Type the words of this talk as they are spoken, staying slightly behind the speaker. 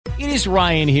It is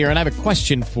Ryan here, and I have a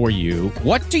question for you.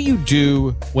 What do you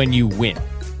do when you win?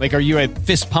 Like, are you a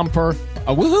fist pumper,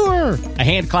 a woohooer, a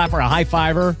hand clapper, a high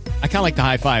fiver? I kind of like the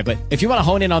high five, but if you want to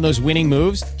hone in on those winning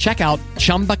moves, check out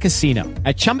Chumba Casino.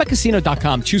 At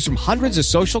ChumbaCasino.com, choose from hundreds of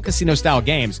social casino-style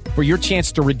games for your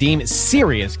chance to redeem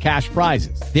serious cash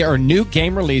prizes. There are new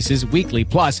game releases weekly,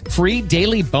 plus free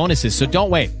daily bonuses. So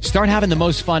don't wait. Start having the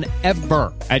most fun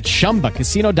ever at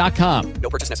ChumbaCasino.com.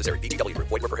 No purchase necessary. VGW Group.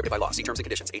 Void where prohibited by law. See terms and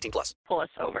conditions. 18 plus. Pull us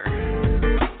over.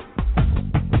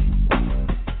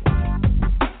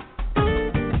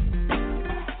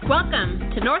 Welcome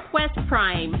to Northwest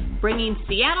Prime, bringing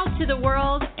Seattle to the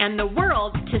world and the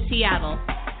world to Seattle.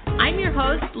 I'm your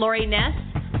host, Lori Ness,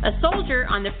 a soldier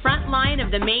on the front line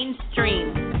of the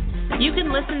mainstream. You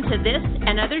can listen to this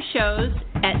and other shows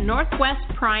at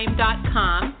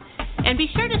northwestprime.com, and be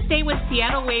sure to stay with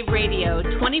Seattle Wave Radio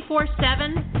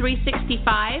 24/7,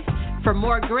 365 for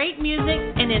more great music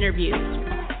and interviews.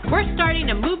 We're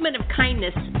starting a movement of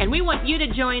kindness, and we want you to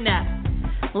join us.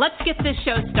 Let's get this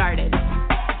show started.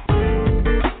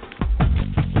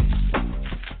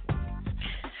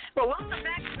 Well, welcome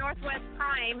back to Northwest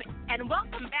Prime, and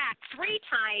welcome back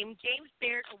three-time James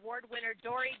Beard Award winner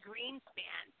Dorie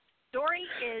Greenspan. Dorie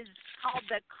is called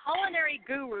the culinary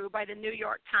guru by the New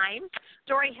York Times.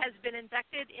 Dorie has been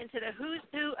inducted into the who's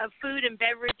who of food and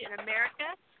beverage in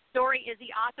America. Dorie is the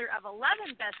author of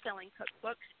 11 best-selling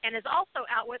cookbooks and is also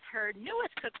out with her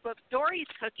newest cookbook,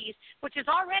 Dorie's Cookies, which is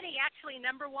already actually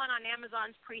 #1 on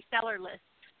Amazon's pre-seller list.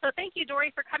 So thank you, Dorie,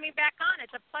 for coming back on.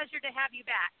 It's a pleasure to have you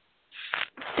back.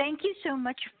 Thank you so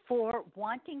much for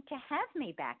wanting to have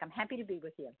me back. I'm happy to be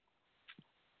with you.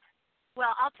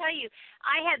 Well, I'll tell you,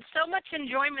 I had so much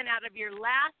enjoyment out of your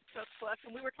last cookbook,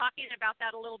 and we were talking about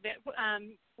that a little bit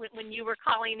when you were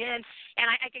calling in, and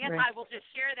I guess Right. I will just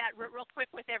share that real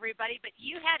quick with everybody. But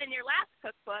you had in your last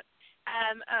cookbook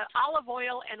olive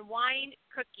oil and wine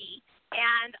cookie,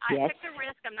 and I Yes. took the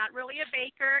risk. I'm not really a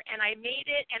baker, and I made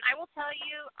it, and I will tell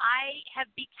you, I have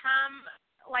become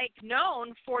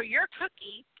known for your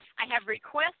cookie. I have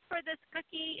requests for this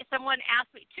cookie.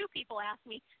 Two people asked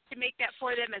me to make that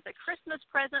for them as a Christmas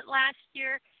present last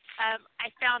year. I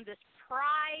found this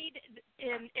pride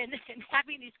in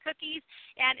having these cookies,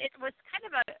 and it was kind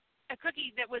of a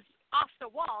cookie that was off the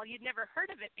wall. You'd never heard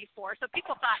of it before, so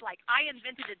people thought I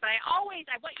invented it. But I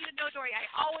want you to know, Dorie, I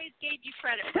always gave you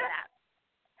credit for that.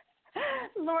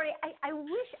 Lori, I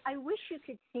wish you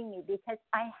could see me, because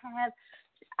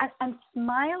I'm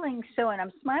smiling and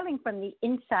I'm smiling from the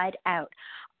inside out.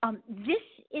 This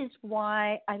is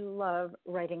why I love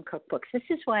writing cookbooks. This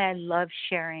is why I love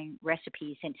sharing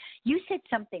recipes. And you said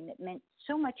something that meant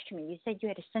so much to me. You said you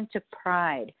had a sense of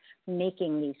pride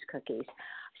making these cookies.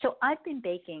 So I've been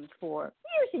baking for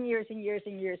years and years and years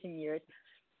and years and years,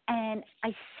 and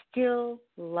I still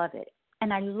love it.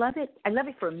 And I love it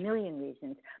for a million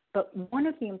reasons. But one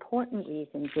of the important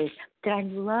reasons is that I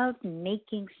love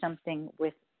making something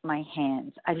with my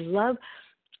hands. I love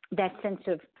that sense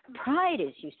of pride,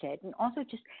 as you said, and also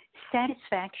just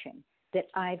satisfaction that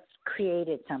I've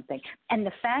created something. And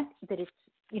the fact that it's,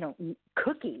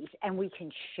 cookies, and we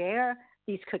can share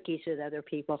these cookies with other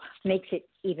people makes it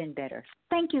even better.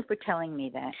 Thank you for telling me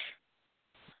that.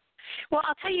 Well,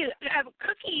 I'll tell you,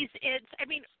 cookies,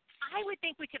 I would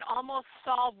think we could almost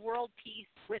solve world peace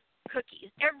with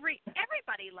cookies.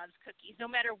 Everybody loves cookies, no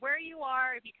matter where you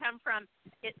are. If you come from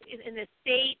in the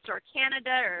States or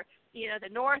Canada or the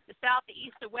North, the South, the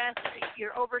East, the West, or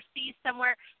you're overseas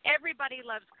somewhere, everybody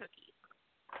loves cookies.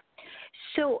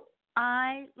 So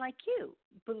I, like you,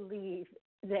 believe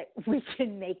that we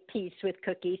can make peace with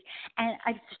cookies, and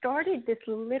I've started this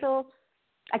little,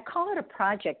 I call it a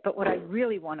project, but what I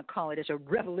really want to call it is a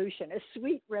revolution, a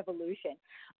sweet revolution.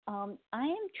 I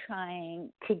am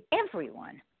trying to get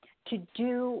everyone to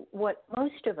do what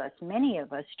many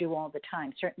of us do all the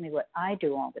time, certainly what I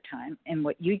do all the time and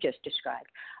what you just described.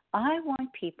 I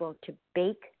want people to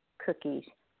bake cookies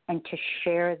and to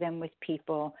share them with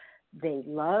people they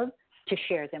love, to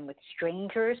share them with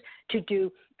strangers, to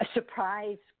do a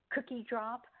surprise cookie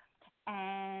drop.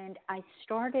 And I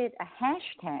started a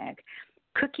hashtag,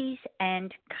 Cookies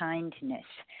and Kindness.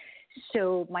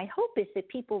 So my hope is that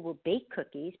people will bake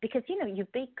cookies because, you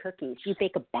bake cookies, you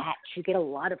bake a batch, you get a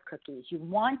lot of cookies, you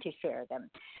want to share them.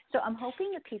 So I'm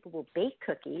hoping that people will bake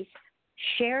cookies,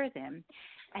 share them,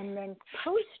 and then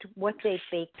post what they've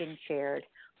baked and shared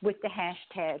with the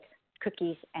hashtag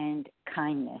Cookies and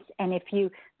Kindness. And if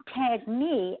you tag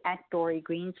me at Dorie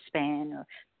Greenspan or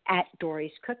at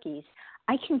Dorie's Cookies,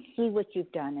 I can see what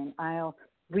you've done, and I'll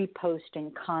repost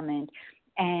and comment.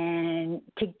 And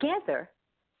together,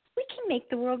 we can make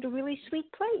the world a really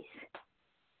sweet place.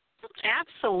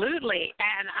 Absolutely.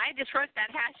 And I just wrote that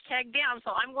hashtag down,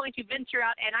 so I'm going to venture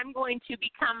out and I'm going to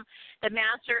become the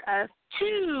master of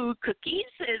 2 cookies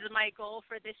is my goal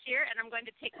for this year, and I'm going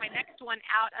to take my next one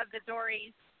out of the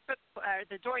Dorie's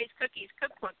Cookies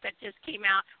Cookbook that just came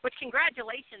out, which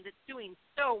congratulations, it's doing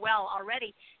so well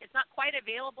already. It's not quite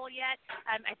available yet.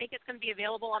 I think it's going to be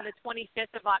available on the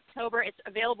 25th of October. It's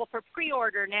available for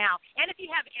pre-order now. And if you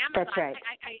have Amazon, That's right.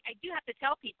 I do have to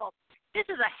tell people, this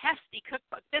is a hefty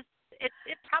cookbook.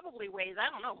 It probably weighs, I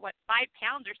don't know, 5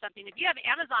 pounds or something. If you have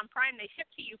Amazon Prime, they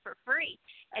ship to you for free,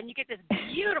 and you get this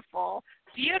beautiful,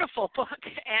 beautiful book,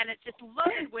 and it's just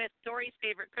loaded with Dorie's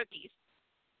favorite cookies.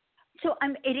 So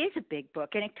it is a big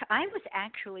book, and I was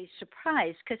actually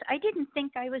surprised because I didn't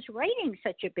think I was writing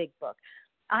such a big book.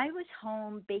 I was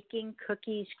home baking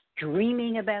cookies,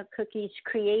 dreaming about cookies,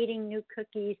 creating new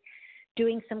cookies,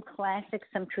 doing some classics,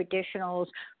 some traditionals,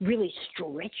 really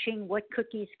stretching what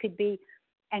cookies could be.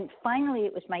 And finally,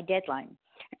 it was my deadline.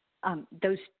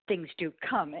 Those things do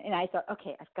come. And I thought,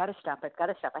 okay, I've got to stop. I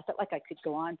felt like I could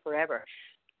go on forever.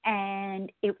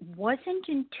 And it wasn't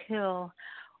until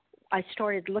I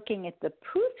started looking at the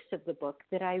proofs of the book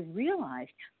that I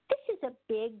realized this is a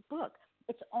big book.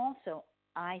 It's also,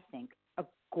 I think, a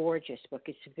gorgeous book.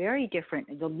 It's very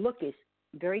different. The look is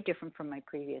very different from my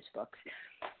previous books.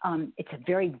 It's a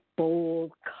very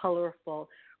bold, colorful,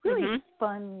 really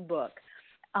fun book.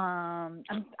 I'm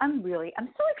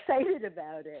so excited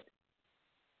about it.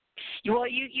 Well,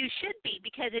 you should be,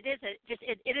 because it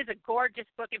is a gorgeous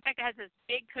book. In fact, it has this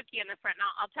big cookie on the front. And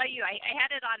I'll tell you, I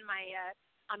had it on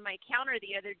my counter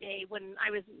the other day when I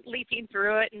was leafing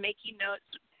through it and making notes.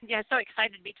 Yeah, so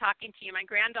excited to be talking to you. My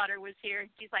granddaughter was here.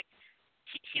 She's like,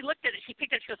 she looked at it. She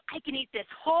picked it. She goes, I can eat this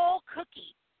whole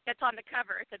cookie that's on the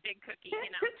cover. It's a big cookie,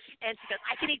 you know. And she goes,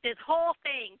 I can eat this whole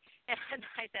thing. And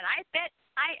I said, I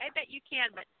bet you can.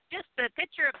 But just the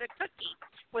picture of the cookie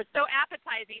was so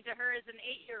appetizing to her as an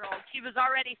 8-year-old. She was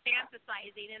already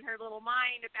fantasizing in her little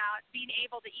mind about being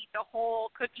able to eat the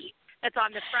whole cookie that's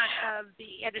on the front of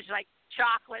and it's like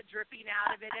chocolate dripping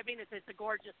out of it. I mean, it's a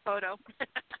gorgeous photo.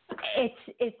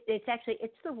 It's actually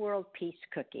the world peace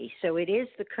cookie. So it is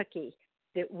the cookie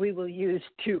that we will use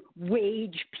to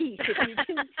wage peace, if you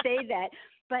didn't say that.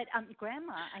 But,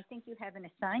 Grandma, I think you have an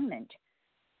assignment.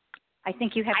 I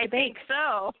think you have to bake.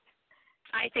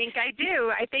 I think I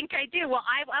do. Well,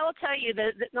 I will tell you,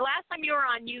 the last time you were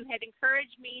on, you had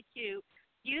encouraged me to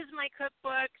use my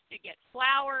cookbooks, to get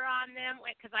flour on them,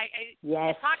 because I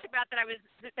talked about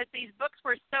that these books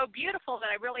were so beautiful that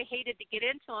I really hated to get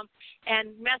into them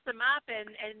and mess them up.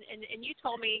 And you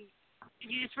told me,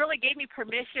 you just really gave me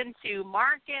permission to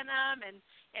mark in them and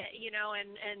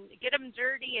get them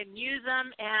dirty and use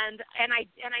them, and I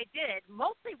did,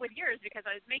 mostly with yours because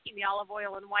I was making the olive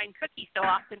oil and wine cookie so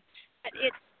often. But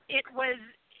it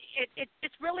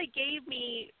just really gave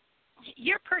me,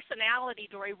 your personality,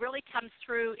 Dorie, really comes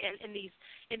through in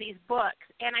these books,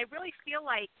 and I really feel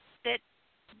like that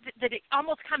it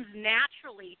almost comes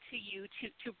naturally to you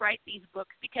to write these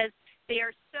books because they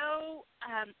are so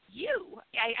you.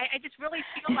 I just really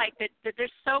feel like that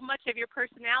there's so much of your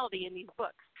personality in these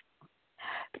books.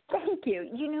 Thank you.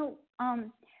 You know,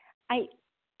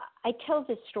 I tell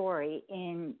this story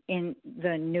in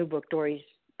the new book, Dorie's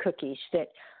Cookies,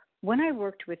 that when I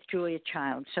worked with Julia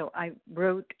Child, so I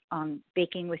wrote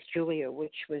Baking with Julia,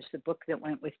 which was the book that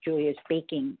went with Julia's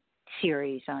baking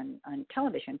series on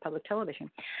television, public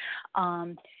television.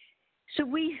 So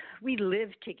we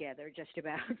lived together just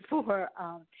about for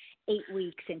 8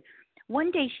 weeks. And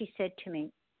one day she said to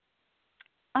me,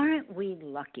 aren't we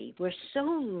lucky? We're so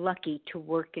lucky to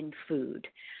work in food.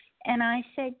 And I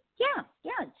said, yeah,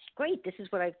 it's great. This is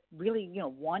what I really,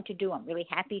 want to do. I'm really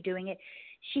happy doing it.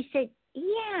 She said,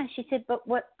 yeah. She said, but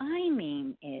what I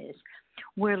mean is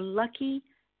we're lucky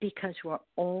because we're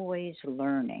always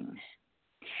learning.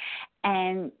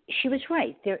 And she was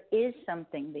right. There is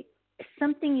something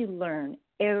you learn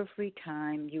every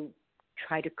time you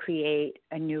try to create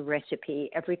a new recipe.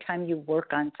 Every time you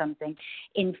work on something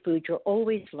in food, you're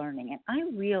always learning. And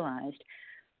I realized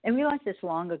this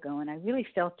long ago, and I really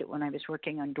felt it when I was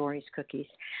working on Dorie's Cookies,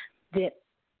 that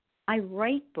I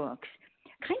write books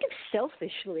kind of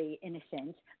selfishly, in a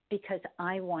sense, because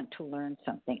I want to learn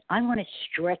something. I want to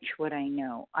stretch what I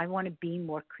know. I want to be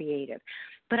more creative.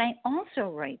 But I also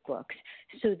write books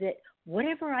so that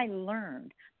whatever I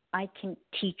learn, I can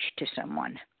teach to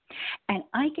someone. And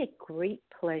I get great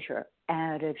pleasure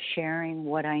out of sharing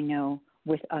what I know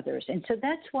with others. And so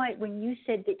that's why when you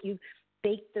said that you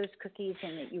baked those cookies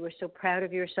and that you were so proud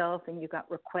of yourself and you got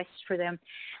requests for them,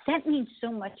 that means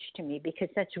so much to me because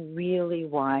that's really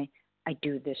why I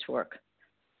do this work.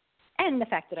 And the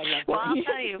fact that I love them. Well, I'll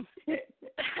tell you.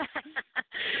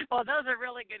 Well, those are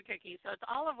really good cookies. So it's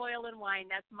olive oil and wine.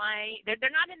 That's they're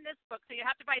not in this book, so you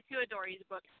have to buy 2 of Dorie's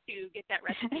books to get that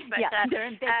recipe. But, yeah, they're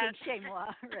in Chez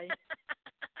Moi, right?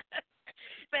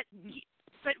 But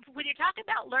when you're talking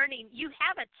about learning, you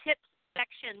have a tips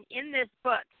section in this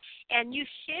book, and you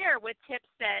share with tips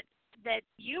that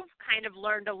you've kind of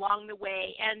learned along the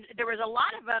way. And there was a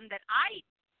lot of them that I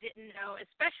didn't know,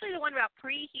 especially the one about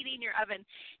preheating your oven.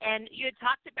 And you had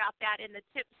talked about that in the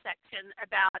tips section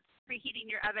about preheating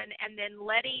your oven and then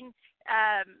letting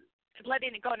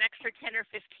it go an extra 10 or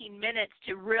 15 minutes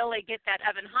to really get that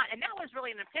oven hot. And that was really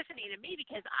an epiphany to me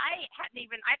because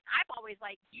I've always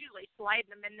usually sliding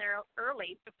them in there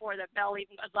early before the bell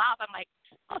even goes off. I'm like,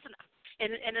 close enough.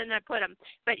 And then I put them.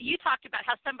 But you talked about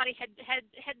how somebody had kind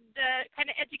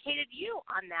of educated you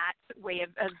on that way of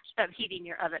heating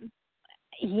your oven.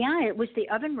 Yeah, it was the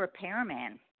oven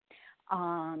repairman.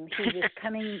 He was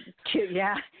coming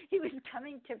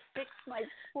to fix my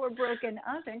poor broken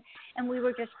oven, and we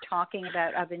were just talking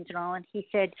about ovens and all, and he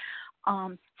said,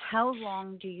 how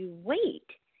long do you wait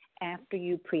after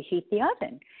you preheat the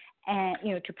oven? And,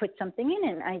 to put something in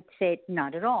it. And I said,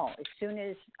 not at all. As soon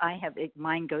as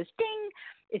mine goes ding,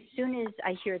 as soon as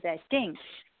I hear that ding,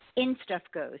 in stuff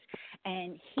goes.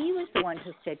 And he was the one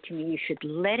who said to me, you should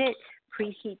let it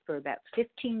preheat for about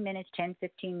 15 minutes, 10,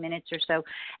 15 minutes or so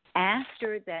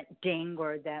after that ding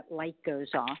or that light goes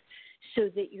off, so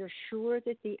that you're sure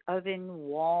that the oven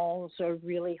walls are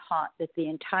really hot, that the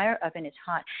entire oven is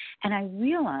hot. And I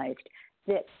realized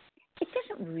that it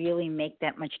doesn't really make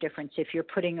that much difference if you're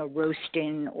putting a roast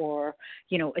in or,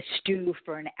 a stew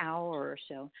for an hour or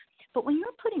so. But when you're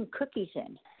putting cookies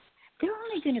in, they're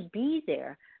only going to be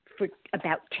there for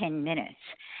about 10 minutes.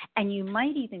 And you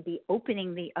might even be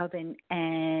opening the oven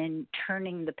and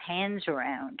turning the pans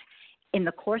around in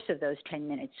the course of those 10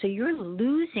 minutes. So you're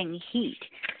losing heat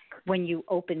when you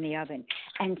open the oven.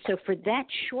 And so for that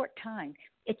short time,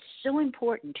 it's so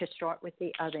important to start with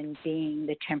the oven being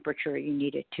the temperature you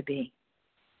need it to be.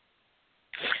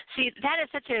 See, that is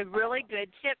such a really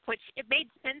good tip, which it made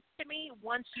sense to me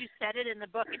once you said it in the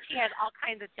book. And she has all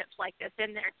kinds of tips like this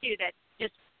in there, too, that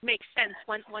just makes sense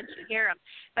once you hear them.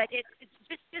 But it's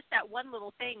just that one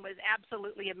little thing was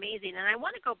absolutely amazing. And I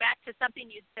want to go back to something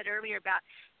you said earlier about,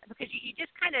 because you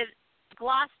just kind of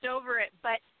glossed over it,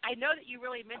 but I know that you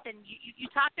really meant it. You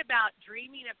talked about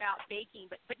dreaming about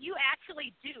baking, but you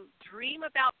actually do dream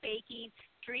about baking,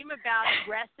 dream about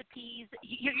recipes.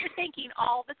 You're thinking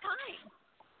all the time.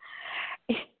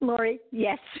 Lori,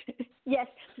 yes. Yes.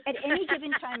 At any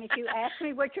given time, if you ask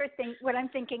me what I'm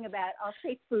thinking about, I'll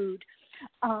say food.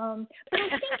 But I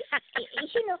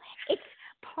think, it's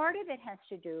part of it has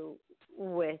to do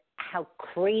with how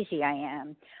crazy I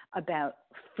am about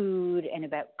food and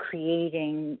about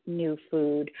creating new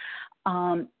food.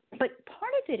 But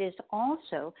part of it is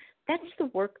also, that's the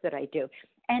work that I do.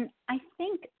 And I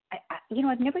think,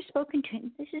 I've never spoken to,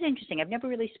 this is interesting, I've never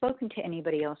really spoken to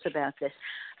anybody else about this,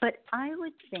 but I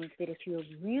would think that if you're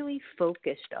really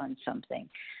focused on something,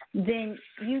 then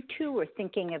you too are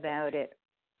thinking about it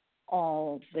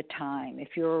all the time. If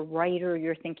you're a writer,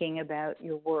 you're thinking about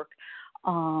your work.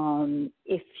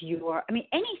 If you're,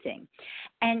 anything.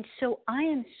 And so I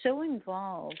am so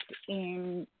involved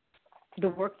in the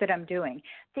work that I'm doing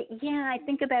that, I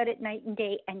think about it night and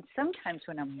day. And sometimes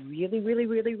when I'm really, really,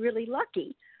 really, really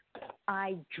lucky,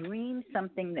 I dream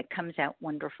something that comes out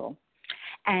wonderful.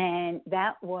 And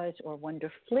that was, or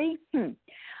wonderfully,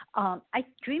 I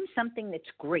dreamed something that's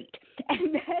great.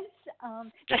 And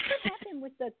that's what happened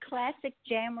with the classic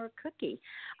jammer cookie.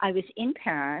 I was in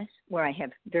Paris, where I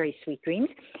have very sweet dreams,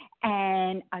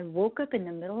 and I woke up in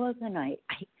the middle of the night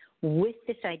with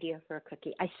this idea for a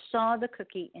cookie. I saw the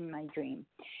cookie in my dream,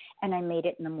 and I made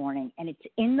it in the morning, and it's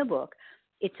in the book.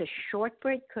 It's a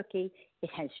shortbread cookie. It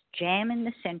has jam in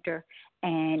the center,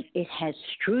 and it has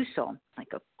streusel,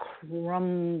 like a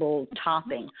crumbled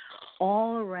topping,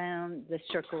 all around the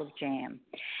circle of jam.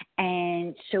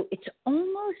 And so it's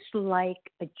almost like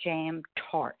a jam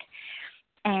tart.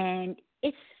 And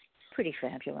it's pretty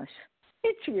fabulous.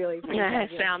 It's really pretty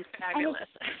fabulous. It sounds fabulous.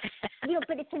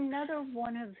 But it's another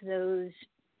one of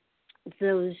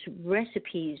those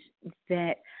recipes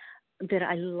that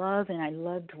I love and I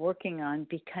loved working on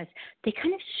because they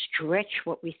kind of stretch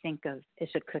what we think of as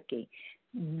a cookie.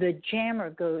 The jammer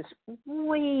goes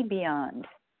way beyond,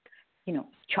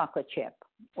 chocolate chip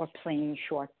or plain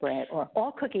shortbread or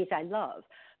all cookies I love.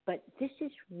 But this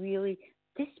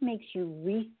makes you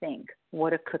rethink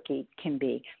what a cookie can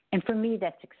be. And for me,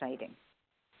 that's exciting.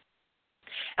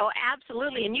 Oh,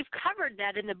 absolutely. And you've covered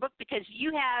that in the book because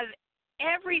you have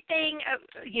everything,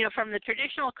 from the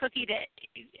traditional cookie to,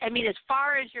 as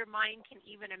far as your mind can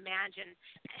even imagine.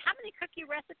 How many cookie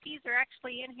recipes are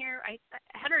actually in here?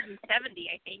 170,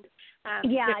 I think.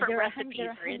 Different recipes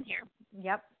are in here.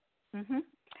 Yep.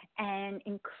 And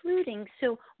including,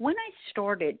 so when I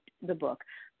started the book,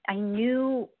 I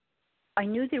knew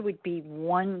there would be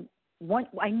one.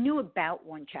 I knew about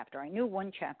one chapter. I knew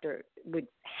one chapter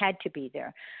had to be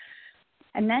there.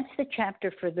 And that's the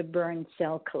chapter for the Beurre and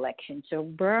Sel collection. So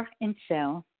Beurre and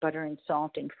Sel, butter and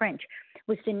salt in French,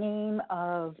 was the name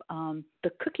of the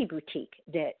cookie boutique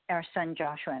that our son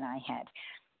Joshua and I had.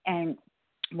 And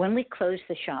when we closed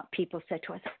the shop, people said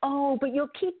to us, "Oh, but you'll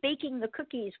keep baking the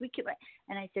cookies."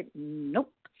 And I said,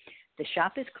 "Nope, the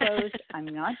shop is closed. I'm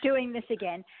not doing this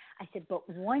again." I said, "But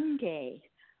one day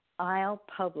I'll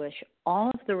publish all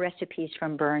of the recipes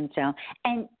from Beurre and Sel,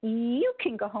 and you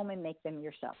can go home and make them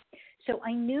yourself." So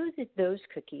I knew that those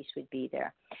cookies would be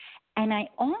there. And I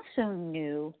also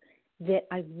knew that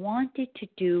I wanted to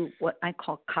do what I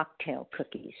call cocktail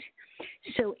cookies.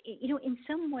 So, in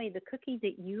some way, the cookie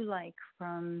that you like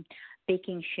from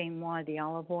baking Chez Moi, the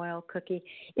olive oil cookie,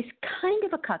 is kind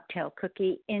of a cocktail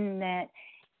cookie in that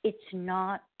it's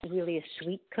not really a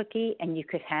sweet cookie, and you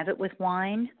could have it with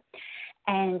wine.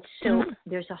 And so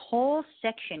there's a whole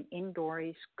section in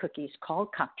Dorie's cookies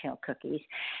called cocktail cookies,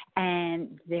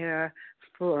 and they're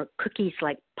for cookies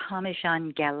like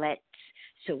Parmesan galettes,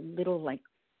 so little like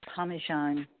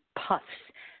Parmesan puffs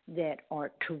that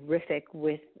are terrific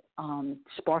with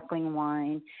sparkling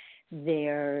wine.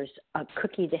 There's a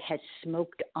cookie that has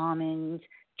smoked almonds,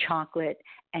 chocolate,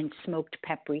 and smoked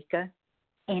paprika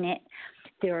in it.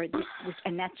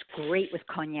 And that's great with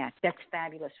cognac. That's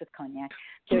fabulous with cognac.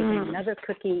 There's another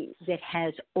cookie that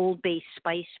has Old Bay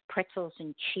spice, pretzels,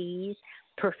 and cheese,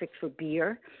 perfect for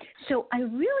beer. So I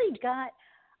got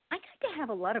to have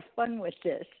a lot of fun with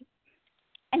this.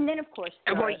 And then, of course,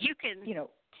 you can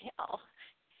tell.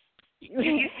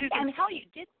 You can tell you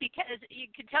did, because you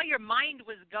can tell your mind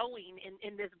was going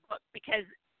in this book, because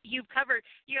you have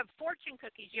fortune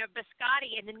cookies, you have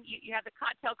biscotti, and then you have the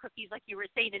cocktail cookies, like you were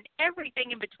saying, and everything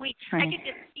in between. Right. I could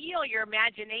just feel your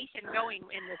imagination going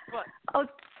in this book. Oh,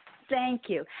 thank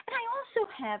you. And I also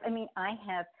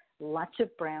have lots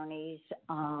of brownies,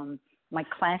 my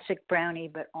classic brownie,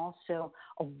 but also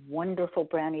a wonderful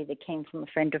brownie that came from a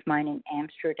friend of mine in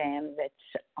Amsterdam that's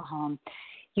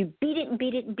you beat it and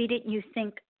beat it and beat it, and you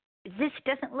think, this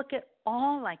doesn't look at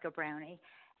all like a brownie,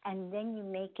 and then you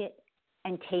make it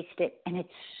and taste it, and it's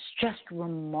just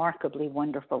remarkably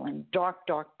wonderful and dark,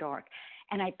 dark, dark.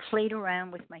 And I played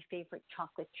around with my favorite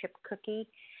chocolate chip cookie,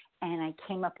 and I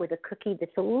came up with a cookie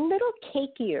that's a little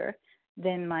cakier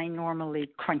than my normally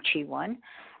crunchy one.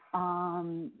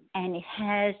 And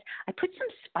I put some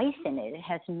spice in it. It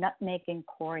has nutmeg and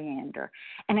coriander.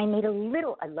 And I made I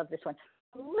love this one,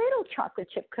 a little chocolate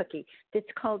chip cookie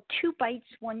that's called 2 Bites,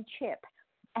 1 Chip.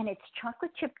 And it's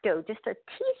chocolate chip dough, just a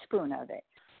teaspoon of it,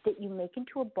 that you make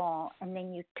into a ball, and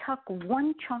then you tuck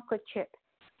 1 chocolate chip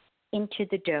into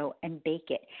the dough and bake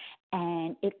it.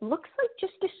 And it looks like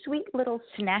just a sweet little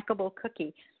snackable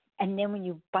cookie. And then when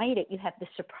you bite it, you have the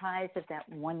surprise of that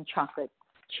 1 chocolate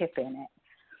chip in it.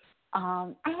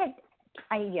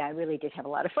 I really did have a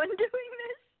lot of fun doing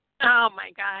this. Oh my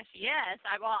gosh, yes.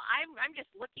 I'm just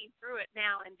looking through it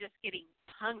now and just getting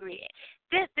hungry.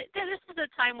 This is a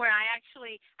time where I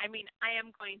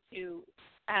am going to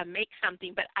make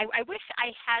something, but I wish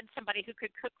I had somebody who could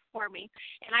cook for me,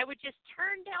 and I would just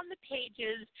turn down the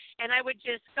pages, and I would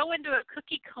just go into a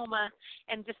cookie coma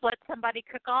and just let somebody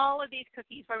cook all of these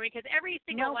cookies for me, because every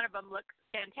single one of them looks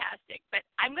fantastic. But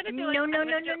I'm going to do it.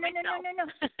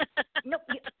 No,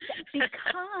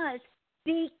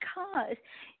 because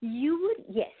you would,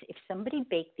 yes, if somebody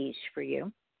baked these for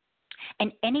you,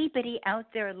 and anybody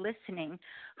out there listening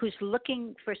who's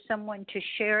looking for someone to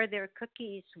share their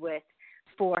cookies with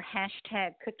for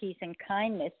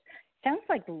 #cookiesandkindness, sounds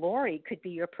like Lori could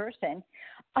be your person.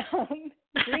 Send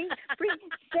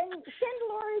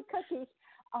Lori cookies.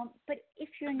 But if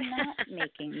you're not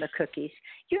making the cookies,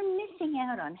 you're missing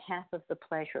out on half of the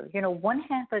pleasure. One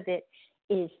half of it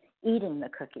is eating the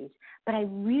cookies, but I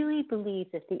really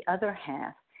believe that the other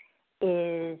half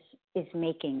is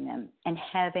making them and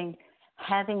having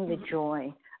the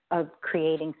joy of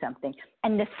creating something.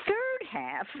 And the third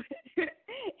half,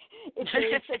 if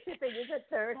there is such a thing as a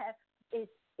third half,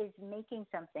 is making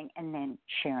something and then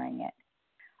sharing it.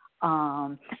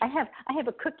 I have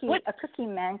a cookie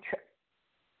mantra.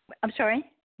 I'm sorry.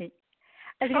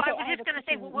 I was just going to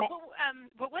say,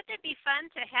 wouldn't it be fun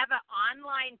to have an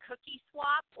online cookie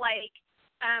swap? Like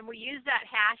we use that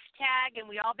hashtag and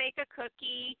we all bake a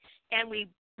cookie and we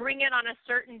bring it on a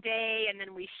certain day, and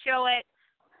then we show it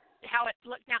how it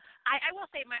looked. Now, I will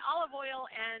say my olive oil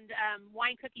and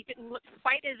wine cookies didn't look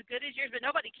quite as good as yours, but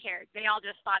nobody cared. They all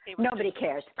just thought they were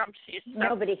cares. scrumptious. So,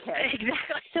 Nobody cares.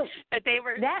 Exactly. So but they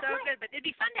were so good. But it'd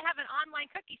be fun to have an online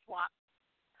cookie swap.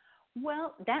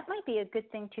 Well, that might be a good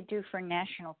thing to do for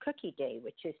National Cookie Day,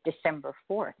 which is December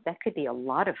 4th. That could be a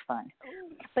lot of fun.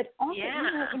 But also,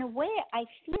 in a way, I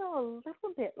feel a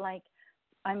little bit like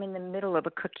I'm in the middle of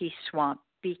a cookie swap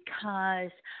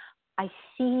because I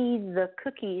see the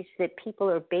cookies that people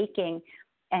are baking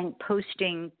and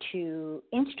posting to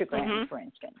Instagram, for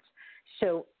instance.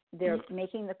 So they're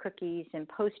making the cookies and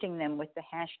posting them with the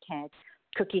hashtag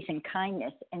cookies and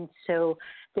kindness. And so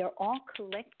they're all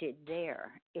collected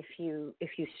there. If you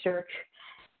search,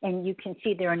 and you can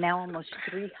see there are now almost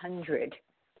 300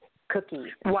 cookies.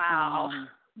 Wow.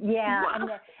 Yeah.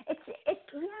 Wow. And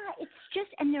it's just,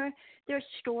 and there are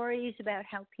stories about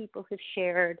how people have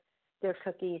shared their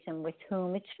cookies and with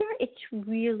whom. It's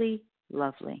really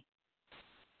lovely.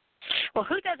 Well,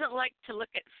 who doesn't like to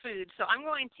look at food? So I'm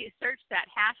going to search that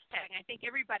hashtag. I think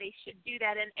everybody should do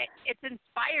that, and it's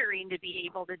inspiring to be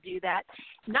able to do that.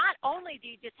 Not only do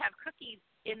you just have cookies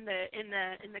in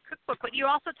the cookbook, but you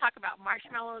also talk about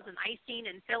marshmallows and icing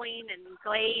and filling and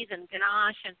glaze and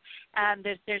ganache, and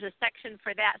there's a section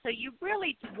for that. So you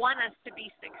really want us to be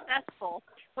successful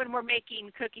when we're making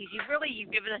cookies. You've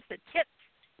given us the tips.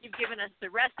 You've given us the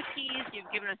recipes,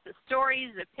 you've given us the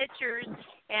stories, the pictures,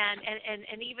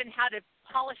 and even how to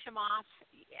polish them off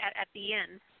at the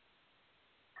end.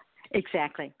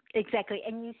 Exactly.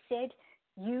 And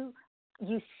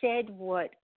you said what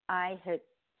I had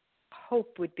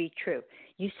hoped would be true.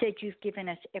 You said you've given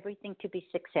us everything to be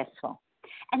successful.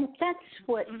 And that's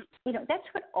what, that's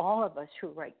what all of us who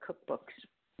write cookbooks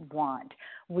want.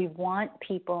 We want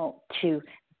people to,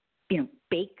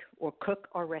 bake or cook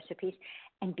our recipes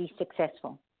and be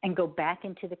successful and go back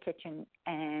into the kitchen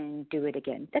and do it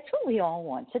again. That's what we all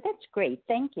want. So that's great.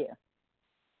 Thank you.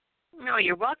 No,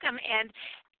 you're welcome. And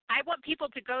I want people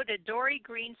to go to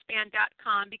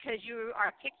DorieGreenspan.com because you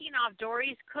are kicking off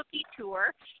Dorie's cookie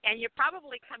tour, and you're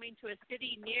probably coming to a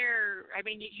city near,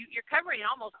 you're covering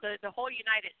almost the whole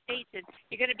United States, and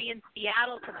you're going to be in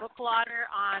Seattle to Book Lauder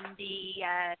on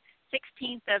the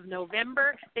 16th of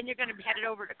November. Then you're going to be headed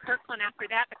over to Kirkland after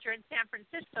that, but you're in San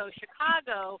Francisco,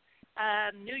 Chicago,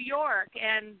 New York,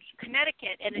 and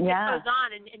Connecticut, and it just goes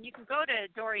on. And you can go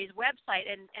to Dorie's website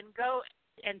and go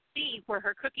and see where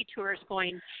her cookie tour is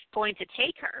going to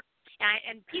take her.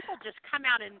 And people just come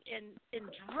out in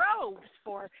droves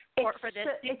for this.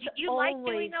 Do you like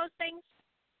doing those things?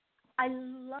 I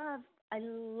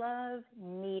love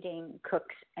meeting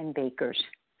cooks and bakers.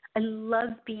 I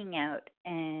love being out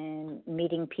and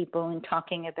meeting people and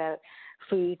talking about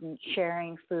food and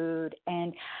sharing food.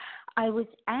 And I was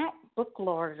at Book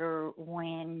Lauder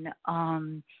when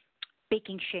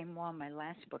Baking Chez Moi, my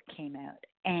last book, came out.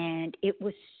 And it's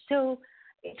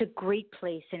a great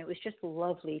place, and it was just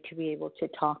lovely to be able to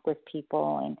talk with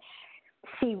people and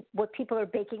see what people are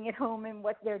baking at home and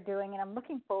what they're doing. And I'm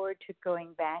looking forward to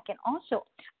going back. And also,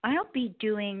 I'll be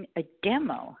doing a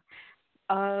demo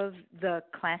of the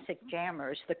classic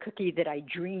jammers, the cookie that I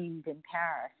dreamed in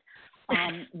Paris,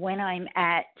 when I'm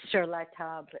at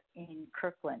Saucissons in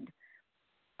Kirkland.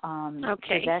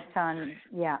 Okay. So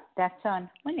that's on,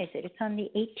 when is it? It's on the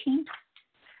 18th?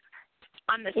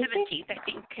 On the 17th, I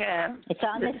think. It's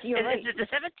on this, you're right. Is it the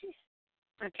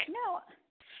 17th? Okay. No.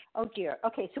 Oh, dear.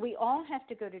 Okay, so we all have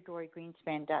to go to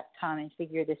DorieGreenspan.com and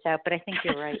figure this out, but I think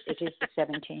you're right. It is the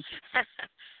 17th.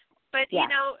 But,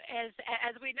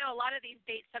 as we know, a lot of these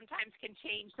dates sometimes can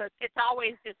change, so it's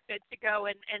always just good to go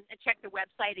and check the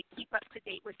website and keep up to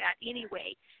date with that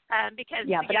anyway. Because,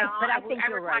 I think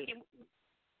you're right.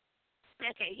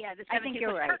 Okay, yeah, the 17th. I think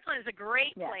you're right. Kirkland is a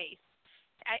great place.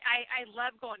 I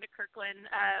love going to Kirkland.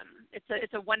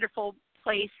 It's a wonderful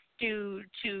place to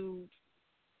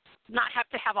not have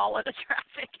to have all of the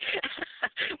traffic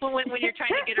when you're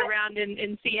trying to get around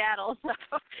in Seattle. So,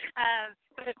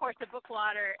 but of course, the Book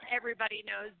Lauder, everybody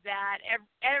knows that.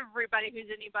 Everybody who's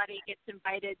anybody gets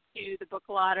invited to the Book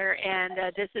Lauder, and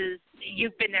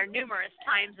you've been there numerous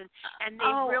times, and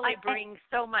they really bring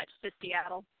so much to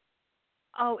Seattle.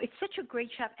 Oh, it's such a great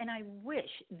shop, and I wish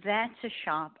that's a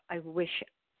shop I wish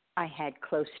I had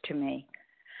close to me.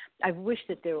 I wish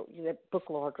that the Book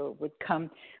Lauder would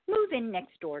move in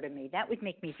next door to me. That would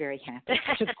make me very happy.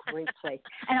 It's a great place.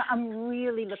 And I'm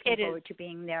really looking forward to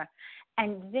being there.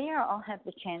 And there I'll have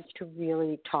the chance to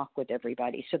really talk with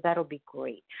everybody. So that'll be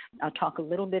great. I'll talk a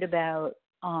little bit about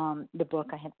the book.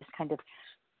 I have this kind of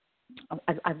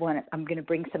I'm going to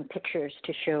bring some pictures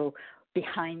to show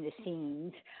behind the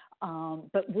scenes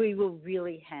But we will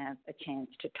really have a chance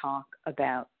to talk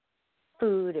about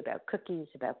food, about cookies,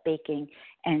 about baking,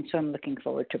 and so I'm looking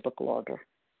forward to book Lauder.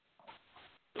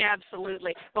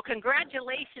 Absolutely. Well,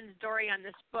 congratulations, Dorie, on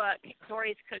this book,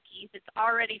 Dorie's Cookies. It's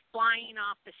already flying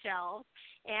off the shelves,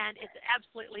 and it's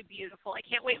absolutely beautiful. I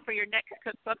can't wait for your next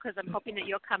cookbook because I'm hoping that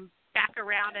you'll come back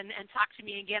around and talk to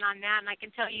me again on that, and I can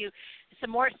tell you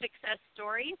some more success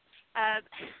stories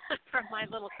from my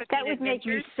little cookie adventures. That would make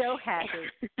me so happy.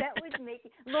 That would make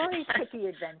Lori's cookie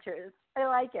adventures. I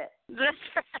like it.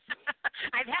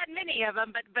 I've had many of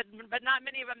them, but not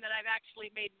many of them that I've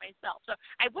actually made myself. So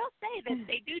I will say that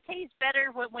they do taste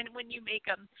better when you make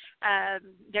them.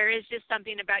 There is just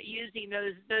something about using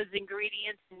those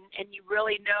ingredients, and you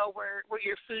really know where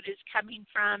your food is coming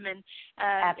from, and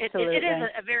it is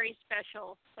a very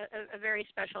special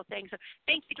thing. So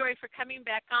thank you, Dorie, for coming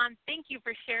back on. Thank you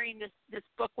for sharing this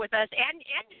book with us and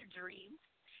your dreams,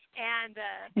 and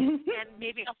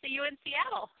maybe I'll see you in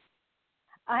Seattle.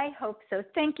 I hope so.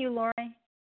 Thank you, Lori.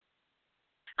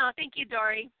 Thank you,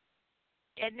 Dorie.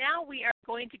 And now we are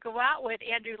going to go out with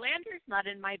Andrew Landers, Not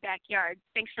in My Backyard.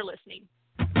 Thanks for listening.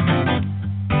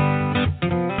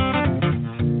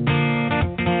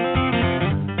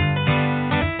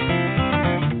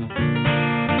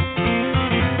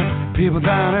 People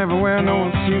dying everywhere, no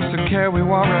one seems to care. We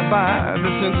walk right by, the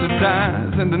sense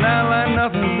dies, and deny like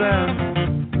nothing's there.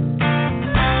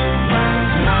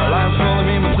 Life's full of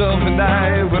me, myself, and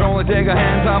I. It would only take our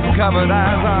hands off and covered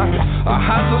eyes. Our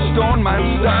hearts are stone,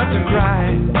 minds start to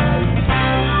cry.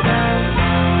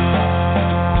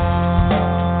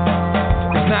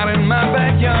 It's not in my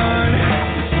backyard,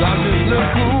 so I'll just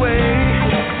look away.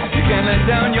 You can't let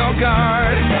down your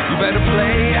guard. You better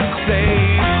play it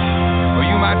safe, or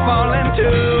you might fall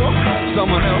into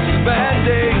someone else's bad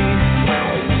day.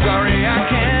 Sorry, I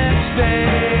can't stay.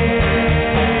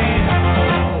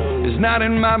 Not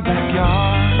in my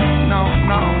backyard, no.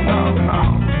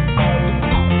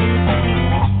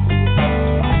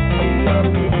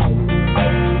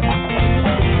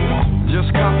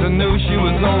 Just caught the news she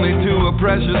was only two. A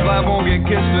precious life won't get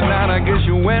kissed tonight. I guess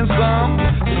you win some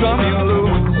you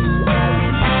lose.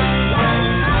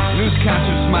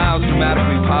 Newscaster smiles,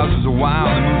 dramatically pauses a while,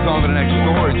 and moves on to the next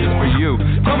story just for you.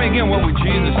 Tell me again, what would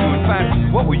Jesus do? In fact,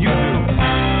 what would you do?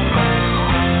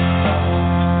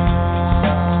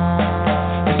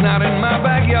 Not in my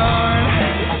backyard,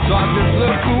 so I'll just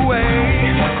look away.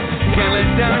 Can't let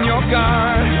down your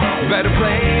guard. You better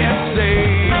play it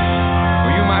safe, or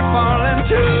you might fall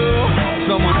into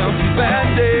someone else's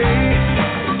bad day.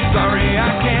 Sorry, I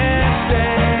can't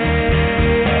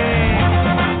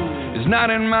stay. It's not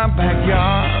in my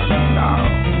backyard, no.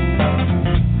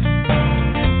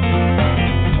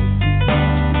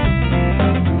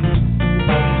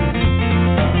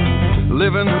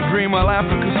 Living the dream while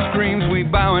Africa screams. We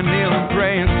bow and kneel and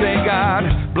pray and say, God,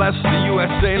 bless the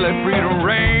USA, let freedom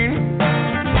reign.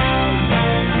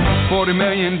 40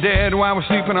 million dead while we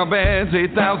sleep in our beds.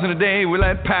 8,000 a day we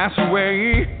let pass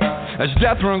away as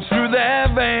death runs through their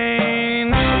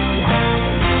veins.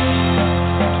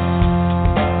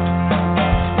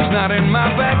 It's not in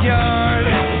my backyard,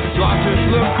 so I'll just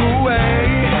look away.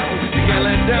 You can't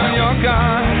let down your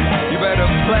guard. You better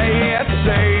play it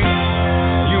safe.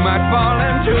 You might fall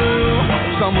into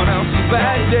someone else's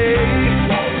bad day.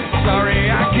 Sorry,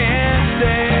 I can't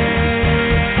stay.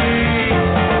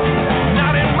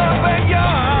 Not in my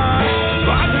backyard,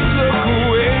 so I just look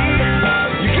away.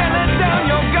 You can't let down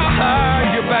your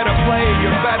guard. You better play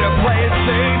it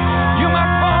safe. You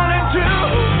might fall into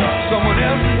someone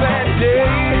else's bad day.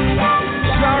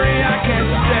 Sorry, I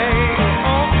can't stay.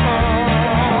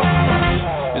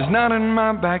 It's not in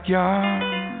my backyard.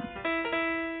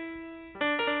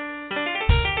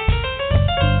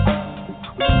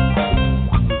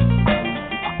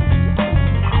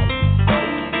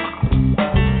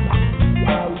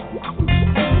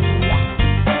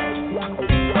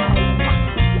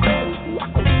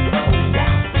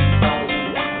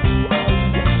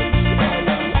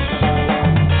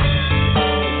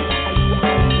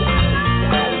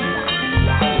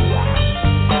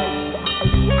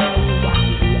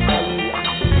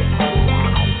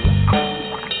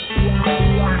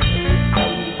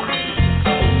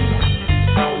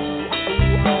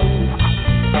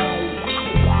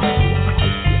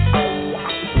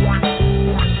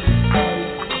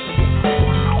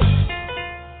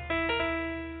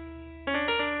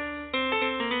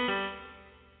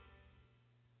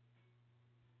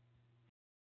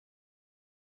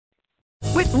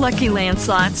 With Lucky Land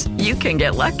Slots, you can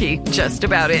get lucky just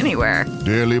about anywhere.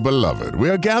 Dearly beloved, we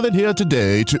are gathered here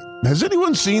today to... Has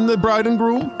anyone seen the bride and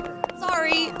groom?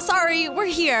 Sorry, we're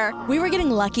here. We were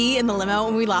getting lucky in the limo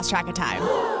and we lost track of time.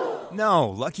 No,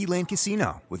 Lucky Land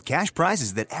Casino, with cash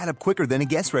prizes that add up quicker than a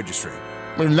guest registry.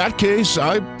 In that case,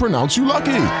 I pronounce you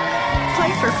lucky.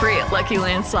 Play for free at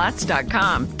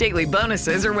LuckyLandSlots.com. Daily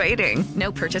bonuses are waiting.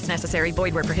 No purchase necessary.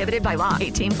 Void where prohibited by law.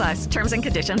 18+. Terms and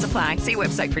conditions apply. See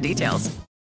website for details.